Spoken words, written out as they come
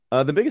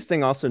The biggest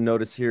thing also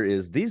notice here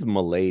is these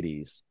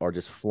miladies are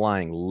just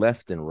flying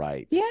left and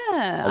right Yeah,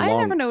 I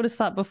never along. noticed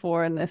that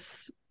before in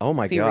this Oh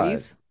my God.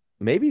 series.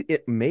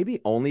 Maybe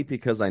only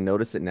because I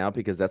notice it now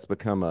because that's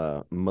become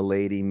a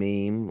milady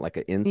meme, like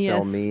an incel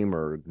Yes. meme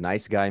or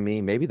nice guy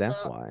meme. Maybe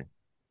that's Uh, why.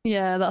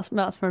 Yeah, that's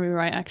probably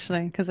right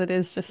actually, because it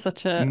is just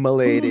such a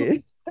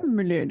Milady.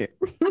 milady.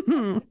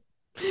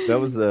 That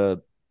was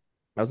a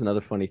that was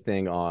another funny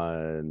thing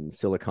on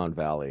Silicon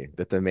Valley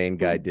that the main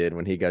guy did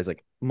when he goes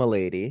like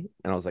milady,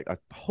 and I was like, I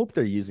hope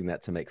they're using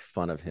that to make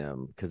fun of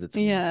him because it's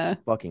Yeah,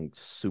 fucking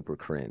super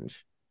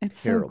cringe, it's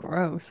so terrible.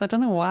 gross. I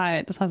don't know why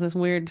it just has this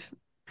weird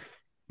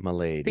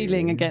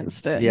feeling Milady.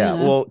 against it. Yeah,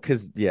 Yeah. well,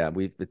 because yeah,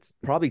 we it's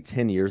probably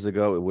 10 years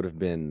ago, it would have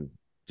been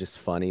just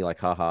funny, like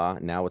haha.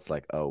 Now it's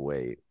like, oh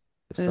wait,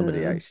 if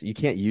somebody Ugh. actually you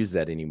can't use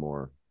that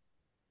anymore.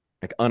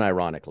 Like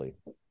unironically.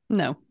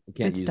 No, You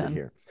can't it's use it done.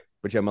 here.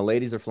 But yeah, my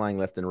ladies are flying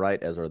left and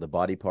right, as are the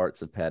body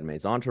parts of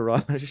Padme's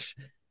entourage.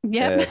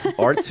 Yep.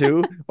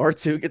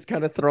 R2 gets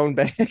kind of thrown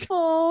back.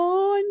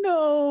 Oh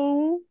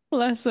no.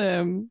 Bless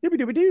him.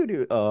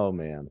 Oh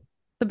man.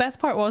 The best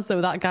part was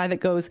though that guy that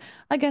goes,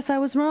 I guess I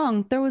was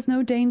wrong. There was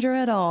no danger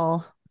at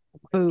all.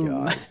 Boom.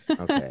 God.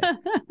 Okay.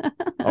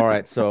 All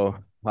right. So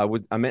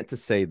I meant to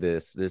say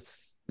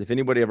this if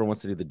anybody ever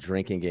wants to do the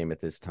drinking game at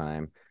this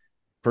time,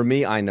 for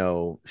me, I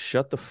know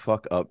shut the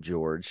fuck up,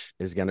 George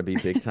is gonna be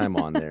big time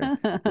on there.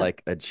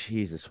 Like a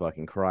Jesus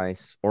fucking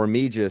Christ. Or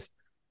me just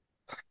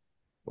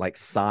like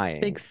sighing.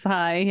 Big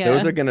sigh,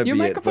 Those yeah. are gonna Your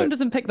be it. microphone But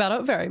doesn't pick that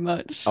up very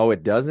much. oh,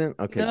 it doesn't?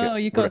 Okay, good. No,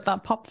 you got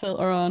that pop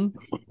filter on.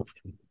 What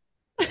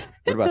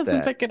It about doesn't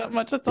that? pick it up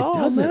much at It all.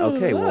 doesn't.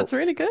 Okay, No, well, that's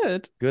really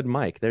good. good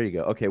mic. There you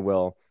go. Okay,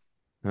 well,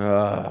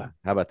 how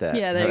about that?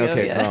 Yeah, there you go.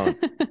 Okay, Yeah.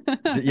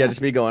 Crone. Yeah,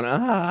 just me going,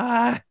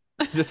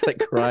 just like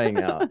crying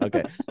out.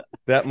 Okay,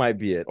 that might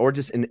be it. Or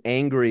just an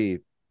angry,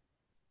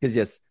 because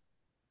yes,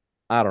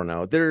 I don't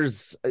know.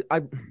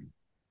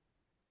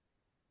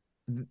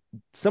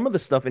 Some of the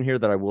stuff in here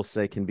that I will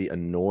say can be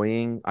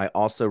annoying. I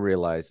also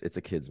realize it's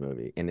a kids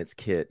movie and it's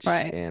kitsch,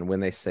 Right. and when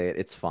they say it,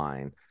 it's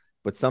fine.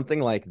 But something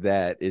like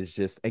that is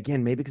just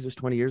again maybe because it was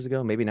 20 years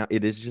ago, maybe now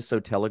it is just so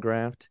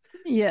telegraphed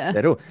Yeah.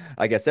 that oh,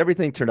 I guess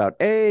everything turned out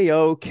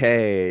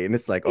a-okay, and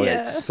it's like okay,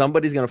 Yeah.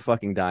 somebody's gonna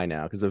fucking die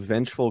now because a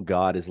vengeful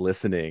god is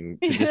listening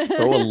to just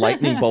throw a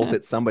lightning bolt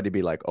at somebody,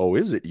 be like, oh,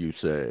 is it you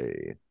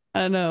say?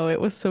 I know, it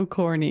was so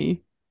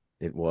corny.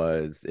 It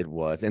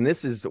was. And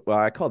this is, well,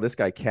 I call this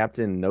guy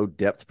Captain No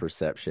Depth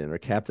Perception or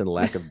Captain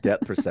Lack of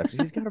Depth Perception.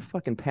 He's got a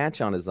fucking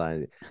patch on his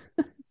eye.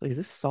 It's like, is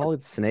this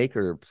Solid Snake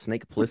or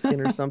Snake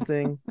Plissken or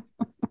something?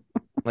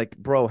 Like,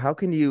 bro, how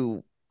can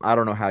you? I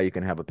don't know how you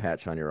can have a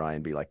patch on your eye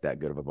and be like that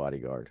good of a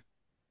bodyguard.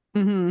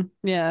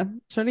 Yeah.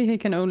 Surely he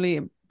can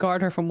only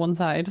guard her from one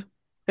side.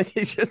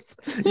 He's just,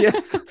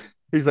 yes.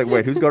 He's like,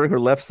 wait, who's guarding her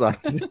left side?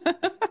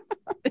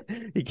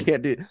 He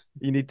can't do.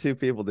 You need two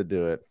people to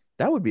do it.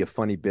 That would be a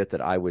funny bit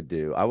that I would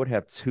do. I would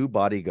have two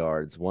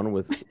bodyguards, one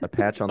with a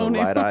patch on the Only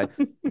right eye,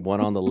 one.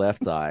 one on the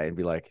left eye, and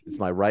be like, "It's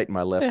my right and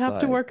my left They have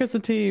to side." work as a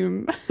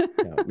team.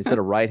 Yeah. Instead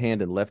of right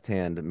hand and left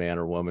hand, man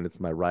or woman, it's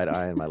my right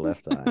eye and my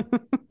left eye.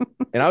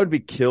 And I would be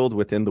killed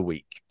within the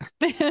week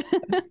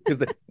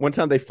because one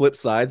time they flip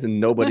sides and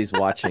nobody's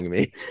watching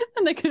me.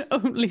 And they can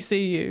only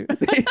see you.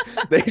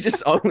 They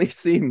just only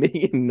see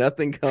me and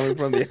nothing coming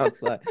from the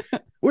outside.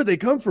 Where'd they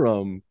come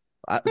from?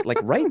 Like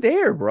right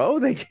there, bro.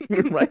 They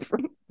came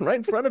right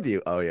in front of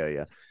you. Oh yeah,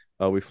 yeah.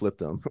 Oh, we flipped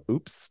them.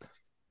 Oops.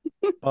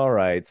 All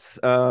right.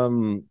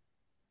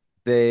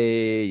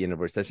 They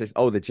universe.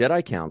 Oh, the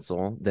Jedi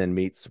Council then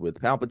meets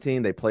with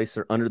Palpatine. They place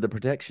her under the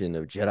protection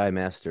of Jedi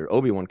Master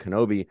Obi-Wan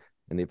Kenobi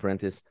and the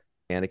apprentice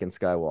Anakin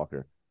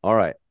Skywalker. All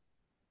right.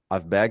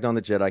 I've bagged on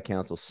the Jedi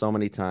Council so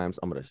many times.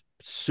 I'm gonna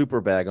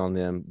super bag on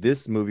them.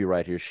 This movie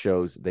right here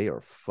shows they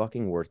are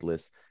fucking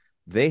worthless.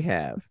 They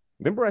have.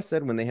 Remember I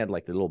said when they had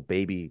like the little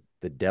baby,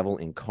 the devil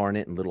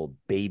incarnate and little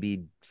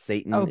baby Oh,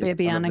 Satan in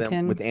baby front of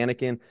them with Anakin.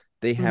 Anakin.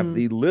 They have Hmm.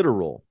 the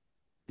literal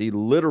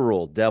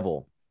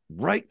devil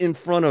right in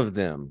front of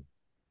them,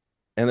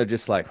 and they're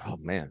just like, oh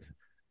man,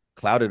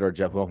 clouded or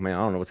Jeff. Oh man, I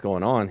don't know what's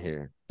going on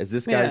here. As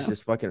this guy's Yeah.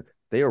 just fucking.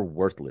 They are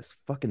worthless.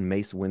 Fucking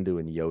Mace Windu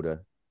and Yoda.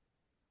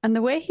 And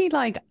the way he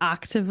like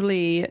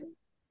actively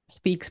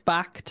speaks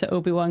back to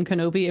Obi-Wan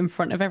Kenobi in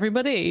front of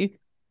everybody,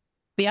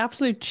 the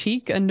absolute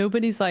cheek, and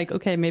nobody's like,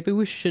 okay, maybe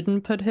we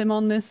shouldn't put him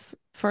on this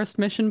first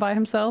mission by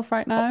himself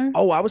right Oh, now.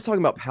 oh, I was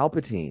talking about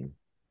Palpatine.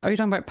 Are you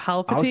talking about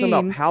I was talking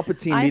about Palpatine?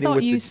 Palpatine I meeting thought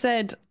with you the.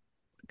 said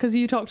because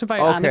you talked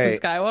about Anakin Okay,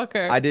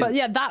 Skywalker, I but did.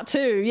 yeah, that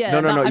too. No, Yeah,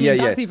 no, that no. I Yeah, mean,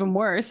 yeah. that's even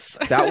worse.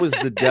 That was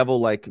the devil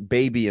like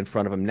baby in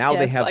front of him. Now they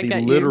Yes, have I the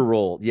get you.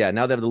 literal. Yeah,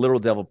 now they have the literal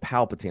devil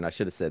Palpatine. I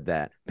should have said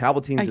that. I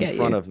Palpatine's in get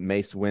front you. of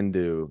Mace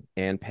Windu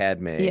and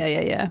Padme, Yeah,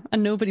 yeah, yeah.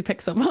 And nobody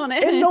picks up on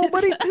and it.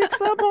 nobody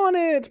picks up on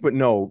it. But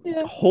no,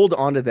 Yeah, hold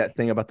on to that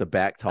thing about the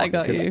back I talking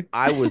got because you.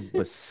 I was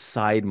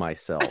beside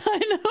myself. I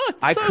know, it's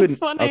I so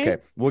couldn't. Okay, funny.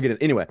 we'll get it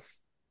anyway.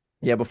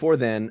 Yeah, before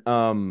then.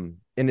 And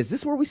is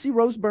this where we see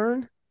Rose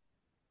Byrne?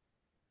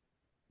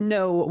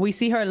 No, we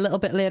see her a little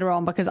bit later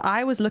on because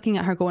I was looking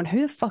at her going,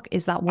 who the fuck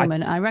is that I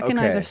woman? I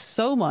recognize her okay.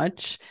 so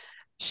much.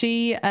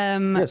 She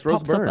Yes, Rose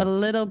pops up a Byrne.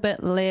 little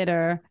bit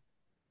later.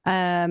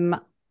 Um,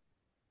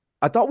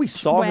 I thought we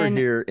saw her when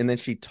here, and then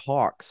she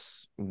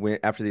talks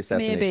after the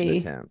assassination maybe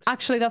attempt.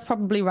 actually that's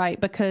probably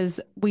right because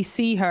we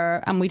see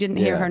her and we didn't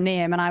hear Yeah. her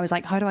name, and I was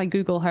like, how do I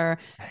Google her?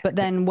 But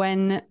then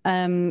when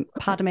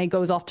Padme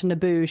goes off to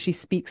Naboo, she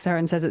speaks to her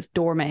and says it's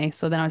Dorme.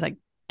 So then I was like,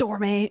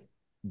 Dorme,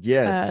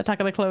 Yes. Attack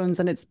of the Clones,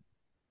 and it's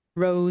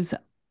Rose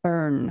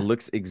Byrne.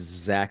 Looks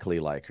exactly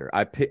like her.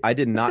 I did It's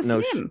the not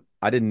know same.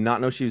 I did not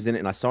know she was in it,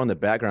 and I saw in the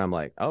background. I'm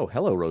like, oh,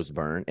 hello, Rose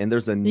Byrne. And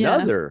there's Yeah.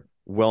 another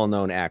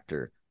well-known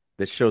actor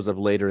that shows up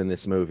later in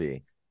this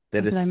movie. How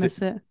That did I is,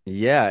 miss it?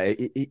 yeah.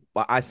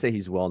 I say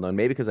he's well-known,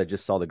 maybe because I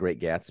just saw The Great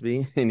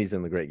Gatsby, and he's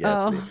in The Great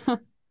Gatsby. Oh.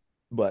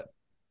 But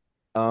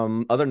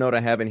other note I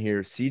have in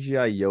here: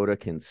 CGI Yoda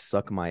can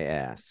suck my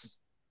ass.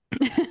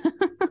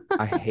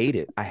 I hate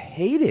it. I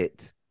hate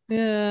it.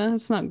 Yeah,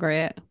 it's not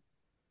great.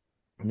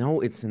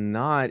 No, it's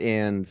not,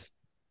 and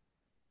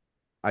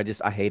I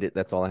hate it.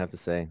 That's all I have to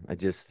say.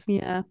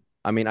 Yeah.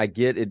 I mean, I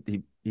get it.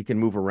 He can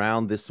move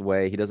around this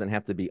way. He doesn't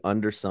have to be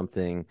under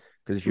something.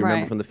 Because if you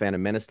remember Right. from the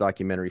Phantom Menace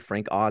documentary,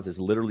 Frank Oz is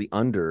literally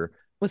under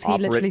Was he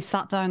operate, literally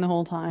sat down the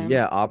whole time?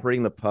 yeah,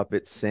 operating the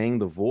puppet, saying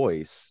the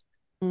voice.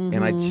 And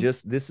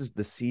Mm-hmm. this is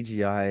the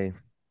CGI.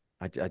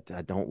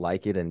 I don't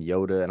like it. And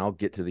Yoda, and I'll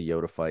get to the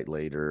Yoda fight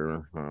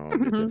later. I'll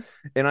get to,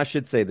 and I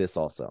should say this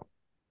also.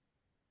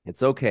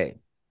 It's okay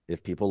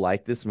if people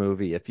like this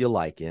movie, if you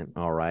like it,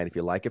 all right. If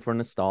you like it for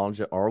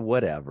nostalgia or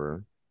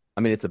whatever.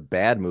 I mean, it's a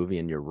bad movie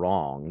and you're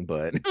wrong,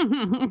 but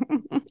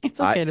It's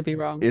I okay to be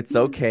wrong. it's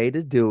okay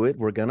to do it.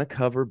 We're gonna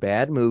cover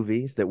bad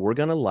movies that we're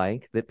gonna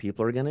like, that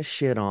people are gonna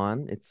shit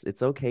on.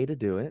 It's okay to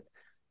do it.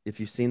 If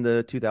you've seen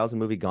the 2000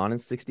 movie Gone in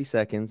 60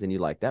 Seconds and you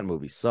like that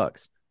movie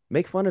sucks,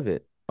 make fun of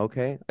it.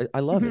 Okay, I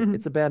love it.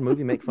 It's a bad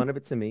movie. Make fun of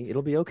it to me.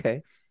 It'll be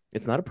okay.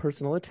 It's not a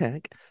personal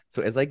attack.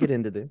 So as I get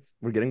into this,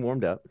 we're getting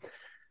warmed up.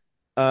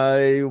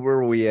 Where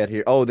are we at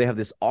here? Oh, they have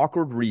this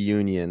awkward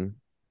reunion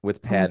with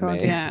Oh my God,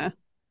 Padme. yeah.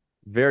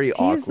 Very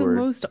He is the awkward.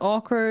 most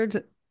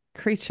awkward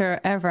creature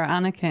ever,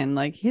 Anakin.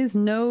 Like, he has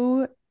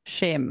no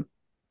shame.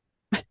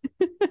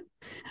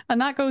 And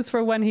that goes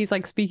for when he's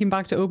like speaking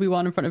back to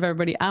Obi-Wan in front of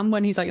everybody and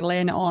when he's like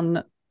laying it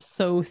on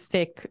so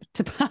thick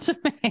to Padme.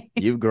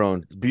 You've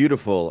grown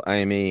beautiful.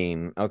 I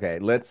mean, okay,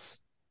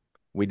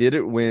 we did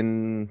it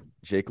when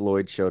Jake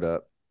Lloyd showed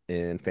up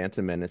in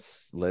Phantom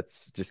Menace.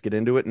 Let's just get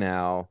into it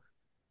now.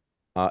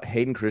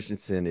 Hayden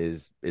Christensen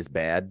is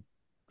bad.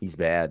 He's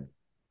bad.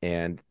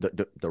 And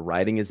the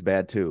writing is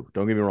bad too.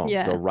 Don't get me wrong. The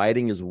Yeah.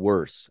 writing is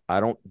worse. I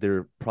don't There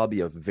are probably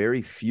a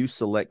very few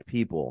select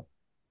people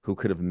who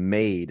could have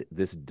made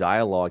this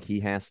dialogue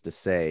he has to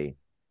say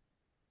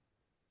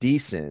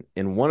decent.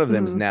 And one of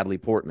them is Mhm. Natalie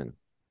Portman.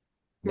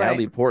 Right.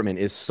 Natalie Portman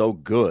is so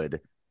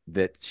good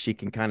that she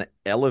can kind of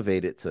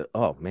elevate it to,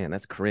 oh man,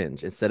 that's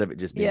cringe, instead of it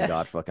just being god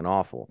Yes. fucking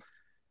awful.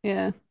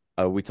 Yeah.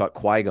 We talked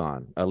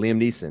Qui-Gon. Liam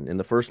Neeson in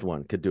the first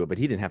one could do it, but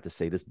he didn't have to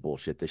say this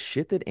bullshit. The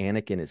shit that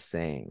Anakin is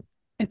saying,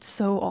 It's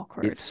so it's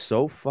awkward.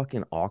 so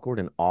fucking awkward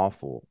and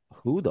awful.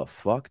 Who the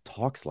fuck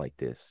talks like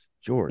this?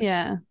 George.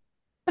 Yeah.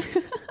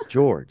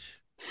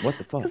 George. What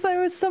the Because fuck?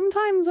 there was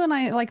sometimes when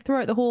I like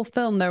throughout the whole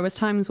film, there was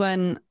times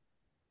when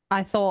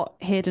I thought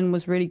Hayden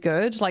was really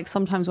good. Like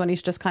sometimes when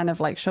he's just kind of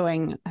like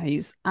showing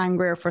he's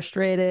angry or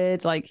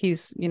frustrated, like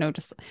he's,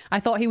 just I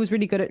thought he was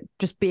really good at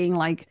just being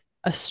like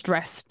a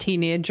stressed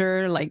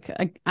teenager, like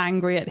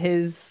angry at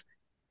his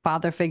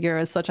father figure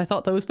as such. I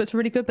thought those bits were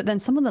really good, but then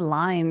some of the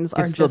lines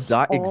are It's the just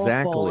awful. It's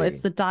exactly.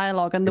 the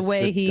dialogue and the It's the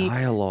way he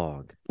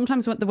dialogue.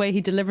 sometimes the way he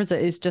delivers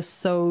it is just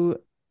so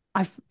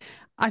I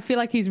I feel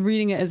like he's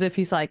reading it as if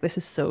he's like, this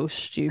is so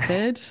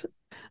stupid.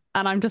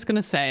 And I'm just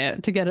gonna say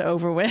it to get it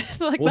over with.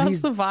 Like Well,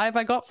 that's the vibe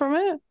I got from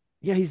it.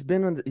 yeah, he's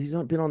been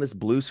on this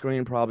blue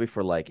screen probably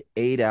for like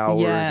 8 hours.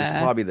 This is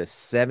Yeah. probably the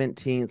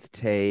 17th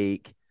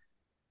take.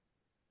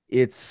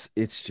 It's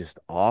just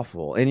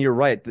awful. And you're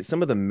right.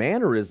 Some of the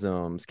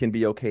mannerisms can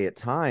be okay at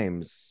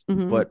times,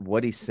 Hmm. but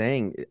what he's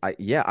saying,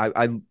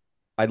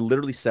 I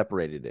literally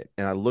separated it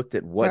and I looked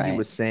at what he Right.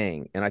 was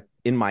saying, and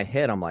in my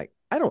head I'm like,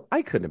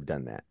 I couldn't have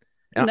done that.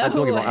 And don't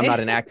No get me wrong, I'm not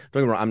way. an act.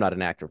 Don't get me wrong, I'm not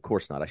an actor. Of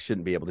course not. I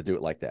shouldn't be able to do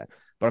it like that.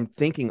 But I'm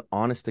thinking,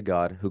 honest to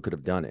God, who could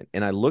have done it?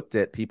 And I looked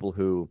at people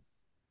who,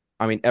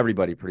 I mean,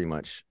 everybody pretty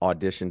much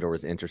auditioned or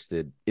was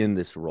interested in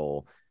this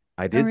role.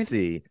 I Oh, did really?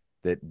 see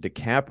that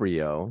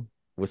DiCaprio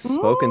was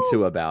spoken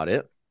to Ooh. about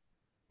it,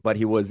 but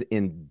he was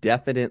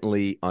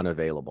indefinitely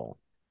unavailable.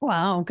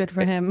 Wow, good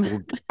for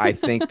him. I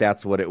think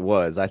that's what it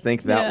was. I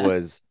think that Yeah.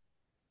 was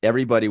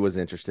everybody was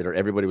interested or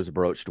everybody was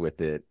broached with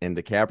it. And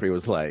DiCaprio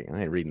was like,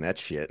 I ain't reading that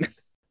shit.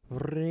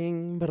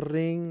 Ring,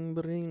 bring,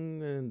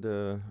 bring,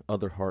 and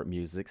other heart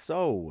music.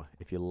 So,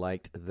 if you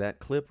liked that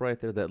clip right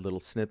there, that little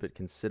snippet,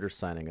 consider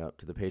signing up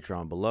to the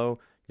Patreon below.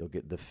 You'll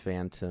get the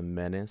Phantom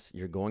Menace.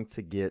 You're going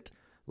to get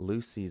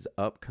Lucy's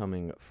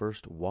upcoming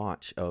first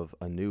watch of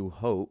A New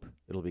Hope.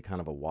 It'll be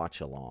kind of a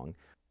watch along,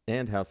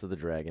 and House of the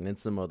Dragon, and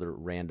some other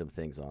random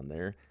things on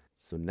there.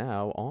 So,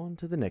 now on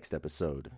to the next episode.